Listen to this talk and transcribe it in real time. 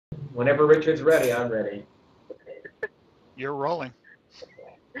Whenever Richard's ready, I'm ready. You're rolling.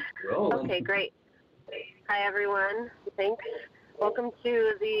 Rolling. Okay, great. Hi, everyone. Thanks. Welcome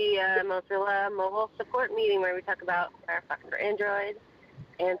to the Mozilla mobile support meeting where we talk about Firefox for Android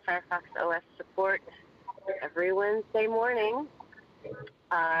and Firefox OS support every Wednesday morning.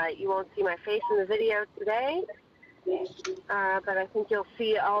 You won't see my face in the video today, but I think you'll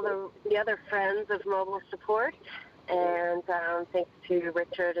see all the other friends of mobile support. And thanks to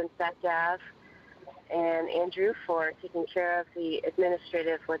Richard and SatGav and Andrew for taking care of the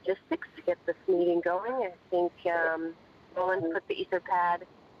administrative logistics to get this meeting going. I think Roland put the Etherpad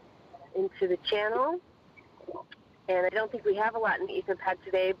into the channel. And I don't think we have a lot in the Etherpad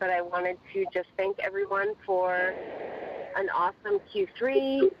today, but I wanted to just thank everyone for an awesome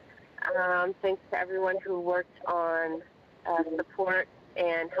Q3. Thanks to everyone who worked on support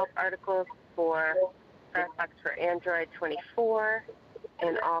and help articles for Firefox for Android 24,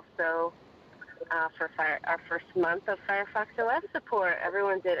 and also for our first month of Firefox OS support.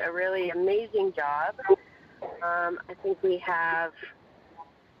 Everyone did a really amazing job. I think we have,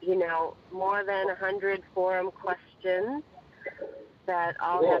 more than 100 forum questions that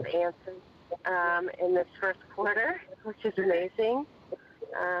all have answers in this first quarter, which is amazing.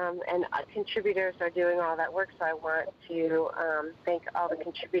 And contributors are doing all that work, so I want to thank all the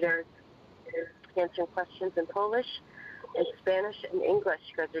contributors answering questions in Polish, in Spanish, and English.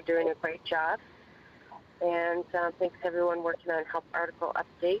 You guys are doing a great job. And thanks to everyone working on help article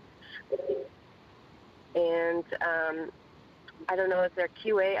updates. And I don't know, is there a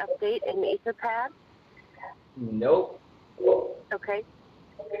QA update in Etherpad? Nope. Okay.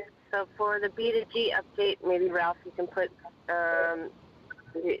 So for the B2G update, maybe Ralph, you can put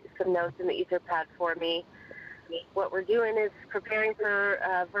some notes in the Etherpad for me. What we're doing is preparing for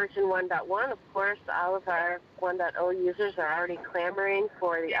version 1.1. Of course, all of our 1.0 users are already clamoring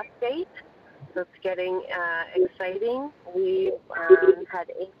for the update, so it's getting exciting. We had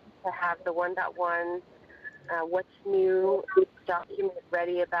aimed to have the 1.1 what's new document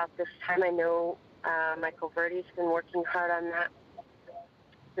ready about this time. I know Michael Verdi's been working hard on that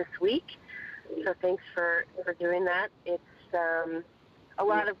this week, so thanks for doing that. It's a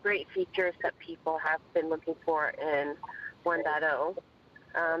lot of great features that people have been looking for in 1.0.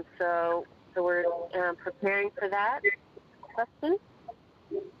 So we're preparing for that. Question?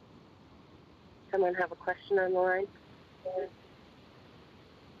 Someone have a question on the line?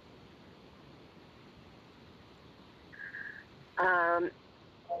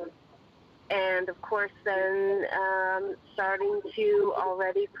 And of course, then starting to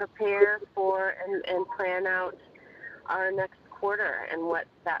already prepare for and plan out our next quarter and what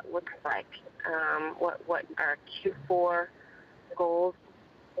that looks like, what our Q4 goals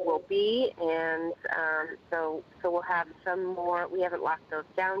will be, and so we'll have some more. We haven't locked those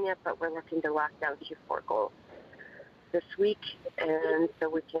down yet, but we're looking to lock down Q4 goals this week, and so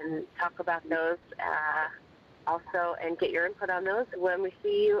we can talk about those also and get your input on those when we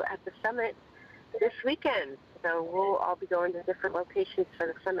see you at the summit this weekend. So we'll all be going to different locations for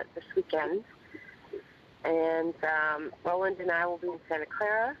the summit this weekend. And Roland and I will be in Santa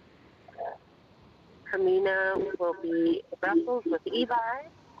Clara. Hermina will be in Brussels with Eli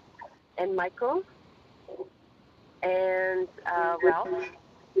and Michael. And Ralph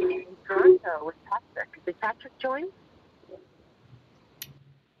in Toronto with Patrick. Did Patrick join?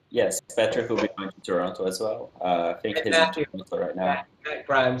 Yes, Patrick will be going to Toronto as well. I think he's in Toronto right now.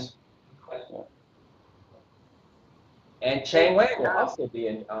 Crimes. Yeah. And Chang Wei will also be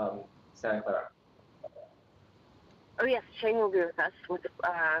in Santa Clara. Oh, yes, Chang will be with us with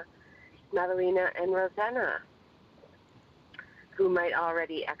Madalena and Rosanna, who might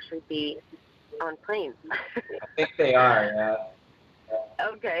already actually be on planes. I think they are, yeah.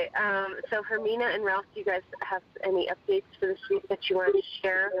 Okay, so Hermina and Ralph, do you guys have any updates for this week that you want to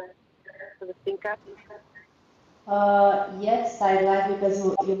share for the Think Up? Yes, I'd like, because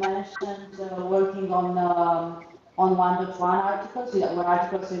you mentioned working on 1.1 articles, what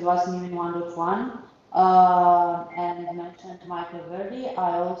articles it was new in 1.1, and mentioned Michael Verdi.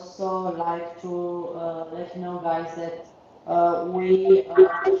 I also like to let you know, guys, that we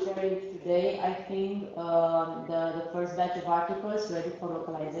are sharing today, I think, the first batch of articles ready for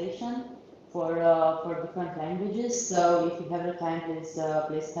localization for different languages. So if you have the time,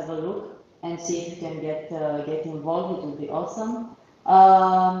 please have a look and see if you can get involved. It will be awesome.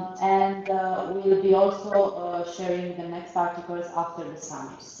 And we'll be also sharing the next articles after the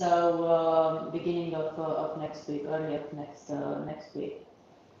summit. So beginning of next week, early of next week.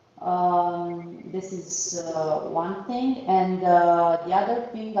 This is one thing, and the other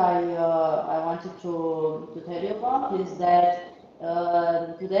thing I wanted to tell you about is that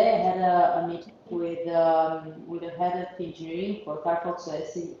Today I had a meeting with the head of engineering for Firefox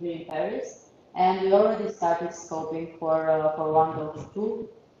OS here in Paris, and we already started scoping for Windows 2.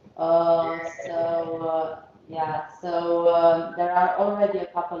 Yeah, so there are already a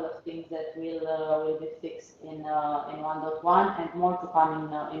couple of things that will be fixed in 1.1 and more to come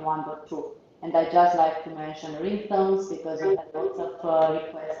in 1.2. And I just like to mention ringtones because we had lots of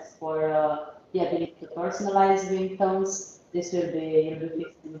requests for the ability to personalize ringtones. This will be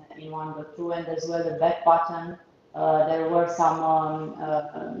fixed in 1.2, and as well the back button. There were some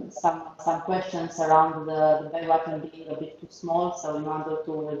questions around the back button being a bit too small, so in 1.2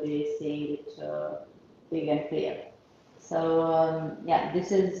 we'll be seeing it big and clear. So yeah,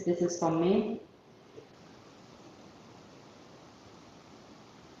 this is from me.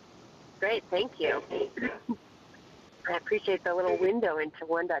 Great, thank you. I appreciate the little window into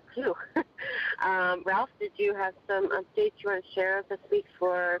 1.2. Ralph, did you have some updates you want to share this week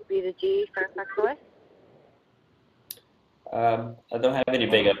for B2G Firefox OS? I don't have any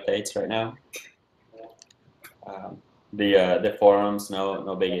big updates right now. The forums,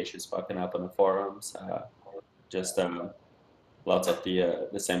 no big issues popping up on the forums. Just lots of the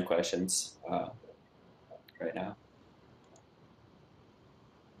same questions right now.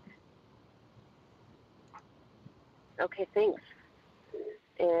 Okay, thanks.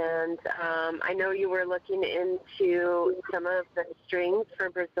 And I know you were looking into some of the strings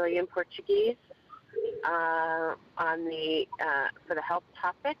for Brazilian Portuguese on the for the help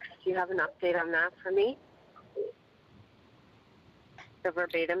topics. Do you have an update on that for me? The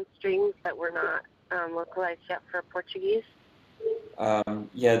verbatim strings that were not localized yet for Portuguese?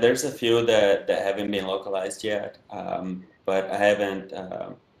 Yeah, there's a few that haven't been localized yet, but I haven't.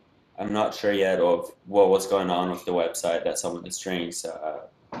 I'm not sure yet of what was going on with the website, that some of the strings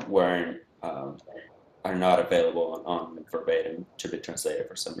weren't are not available on verbatim to be translated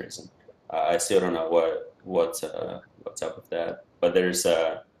for some reason. I still don't know what's up with that, but there's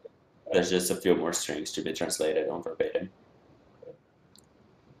just a few more strings to be translated on verbatim.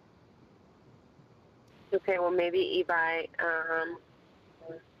 Okay, well maybe eBay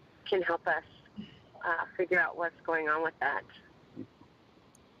can help us figure out what's going on with that.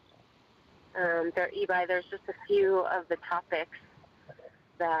 eBay, there's just a few of the topics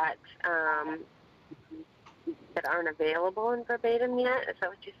that that aren't available in verbatim yet. Is that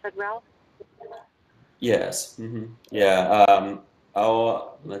what you said, Ralph? Yes. Yeah.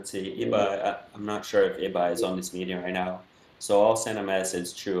 Let's see. eBay. I'm not sure if eBay is on this meeting right now, so I'll send a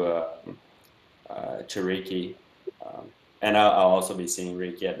message to Ricky, and I'll also be seeing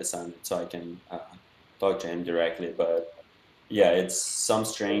Ricky at the summit, so I can talk to him directly. But yeah, it's some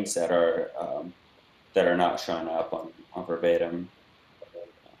strings that are not showing up on verbatim.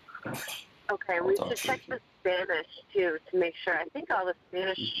 Okay, we should check the Spanish too to make sure. I think all the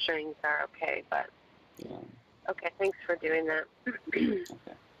Spanish strings are okay, but yeah. Okay, thanks for doing that. Okay.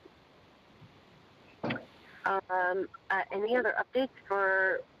 Any other updates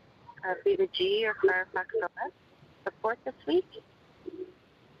for B2G or Firefox OS support this week?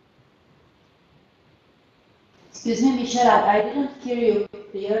 Excuse me, Michelle, I didn't hear you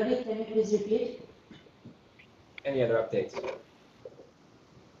clearly. Can you please repeat? Any other updates?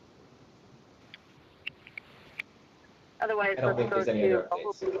 Otherwise, I don't think there's any other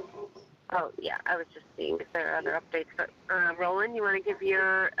updates. Oh, yeah, I was just seeing if there are other updates. But Roland, you want to give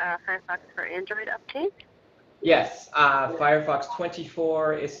your Firefox for Android update? Yes, Firefox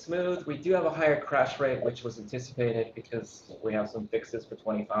 24 is smooth. We do have a higher crash rate, which was anticipated because we have some fixes for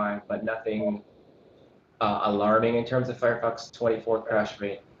 25, but nothing alarming in terms of Firefox 24 crash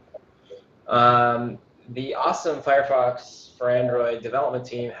rate. The awesome Firefox for Android development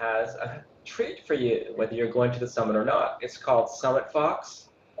team has a treat for you, whether you're going to the summit or not. It's called Summit Fox.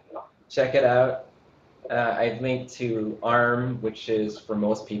 Check it out. I've linked to ARM, which is for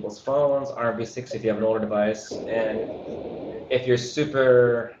most people's phones, ARM v6 if you have an older device, and if you're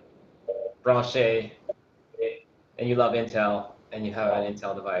super branché and you love Intel and you have an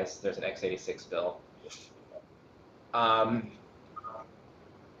Intel device, there's an x86 build.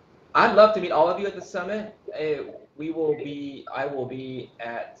 I'd love to meet all of you at the summit. I will be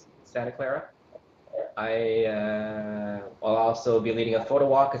at Santa Clara. I'll also be leading a photo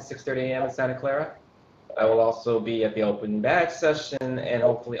walk at 6:30 a.m. in Santa Clara. I will also be at the open badge session and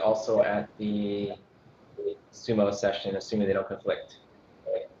hopefully also at the sumo session, assuming they don't conflict.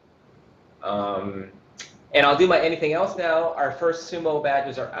 And I'll do my anything else now. Our first sumo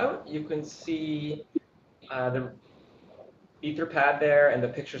badges are out. You can see the Etherpad there and the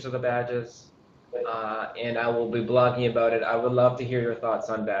pictures of the badges. And I will be blogging about it. I would love to hear your thoughts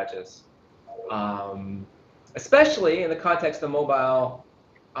on badges. especially in the context of mobile,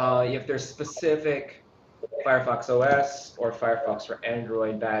 if there's specific Firefox OS or Firefox for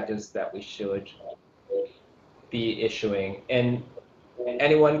Android badges that we should be issuing. And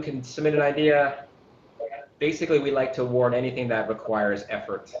anyone can submit an idea. Basically, we like to award anything that requires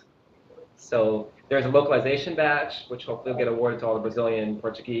effort. So there's a localization badge, which hopefully will get awarded to all the Brazilian,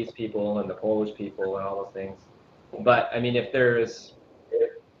 Portuguese people and the Polish people and all those things. But I mean, if there's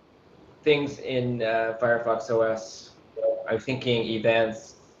things in Firefox OS, I'm thinking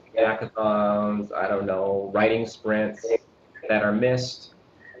events, hackathons, I don't know, writing sprints that are missed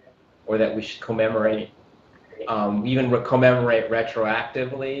or that we should commemorate. Even commemorate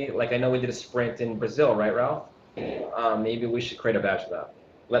retroactively. Like I know we did a sprint in Brazil, right, Ralph? Maybe we should create a badge for that.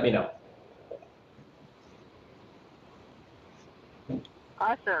 Let me know.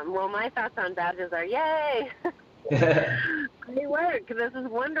 Awesome. Well, my thoughts on badges are yay! Great work. This is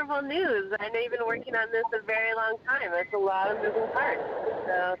wonderful news. I know you've been working on this a very long time. It's a lot of moving parts.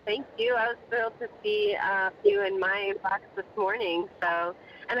 So thank you. I was thrilled to see you in my inbox this morning. So,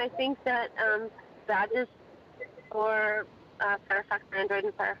 and I think that badges for Firefox for Android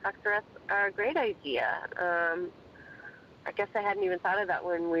and Firefox OS are a great idea. I guess I hadn't even thought of that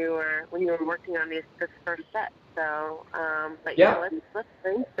when you were working on this first set. So, but yeah, let's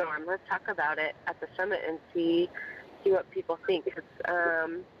brainstorm. Let's talk about it at the summit and see what people think. Because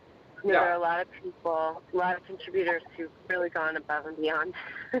there are a lot of people, a lot of contributors who've really gone above and beyond.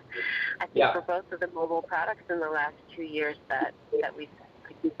 I think for both of the mobile products in the last 2 years that we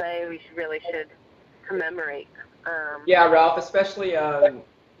can say we should commemorate. Yeah, Ralph, especially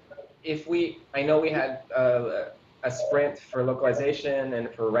if I know we had a sprint for localization and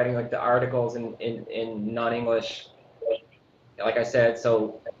for writing like the articles in non-English, like I said,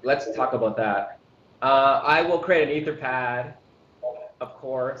 so let's talk about that. I will create an Etherpad, of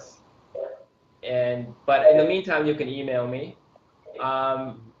course, but in the meantime, you can email me.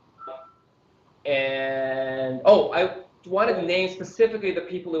 And I wanted to name specifically the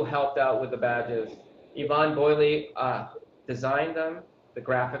people who helped out with the badges. Yvonne Boyley designed them, the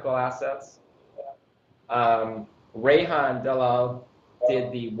graphical assets. Rehan Dalal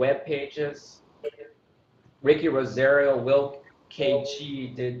did the web pages. Ricky Rosario, Will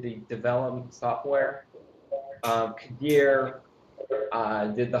KG did the development software. Kadir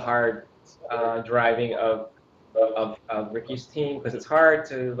did the hard driving of Ricky's team, because it's hard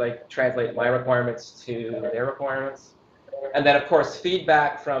to like translate my requirements to their requirements. And then, of course,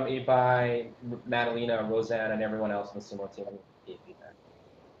 feedback from Ibai, Madalena, Roseanne, and everyone else in the Sumo team.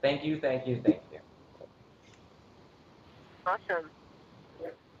 Thank you, thank you, thank you. Awesome.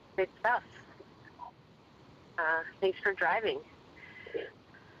 Great stuff. Thanks for driving.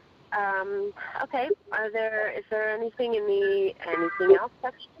 Okay. Is there anything in the anything else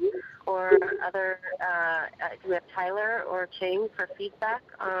section or other? Do we have Tyler or Cheng for feedback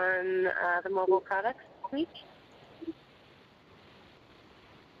on the mobile products this week?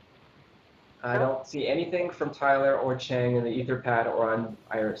 I don't see anything from Tyler or Cheng in the Etherpad or on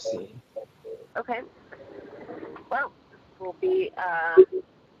IRC. Okay. Well, will be a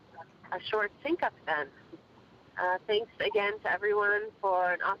short sync up then. Thanks again to everyone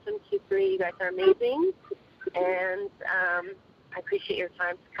for an awesome Q3. You guys are amazing, and I appreciate your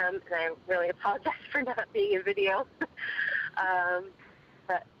time to come, and I really apologize for not being in video.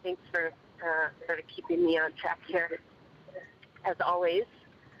 But thanks for sort of keeping me on track here. As always,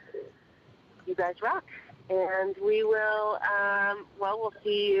 you guys rock. And we will, we'll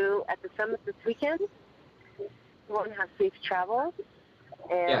see you at the summit this weekend. Everyone have safe travels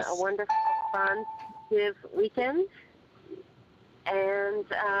and a wonderful, fun, positive weekend. And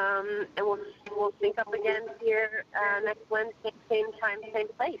we'll sync up again here next Wednesday, same time, same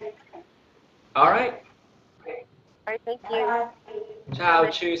place. All right. All right, thank you. Ciao,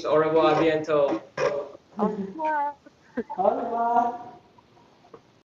 tschüss, au revoir, bientôt. Au revoir. Au revoir.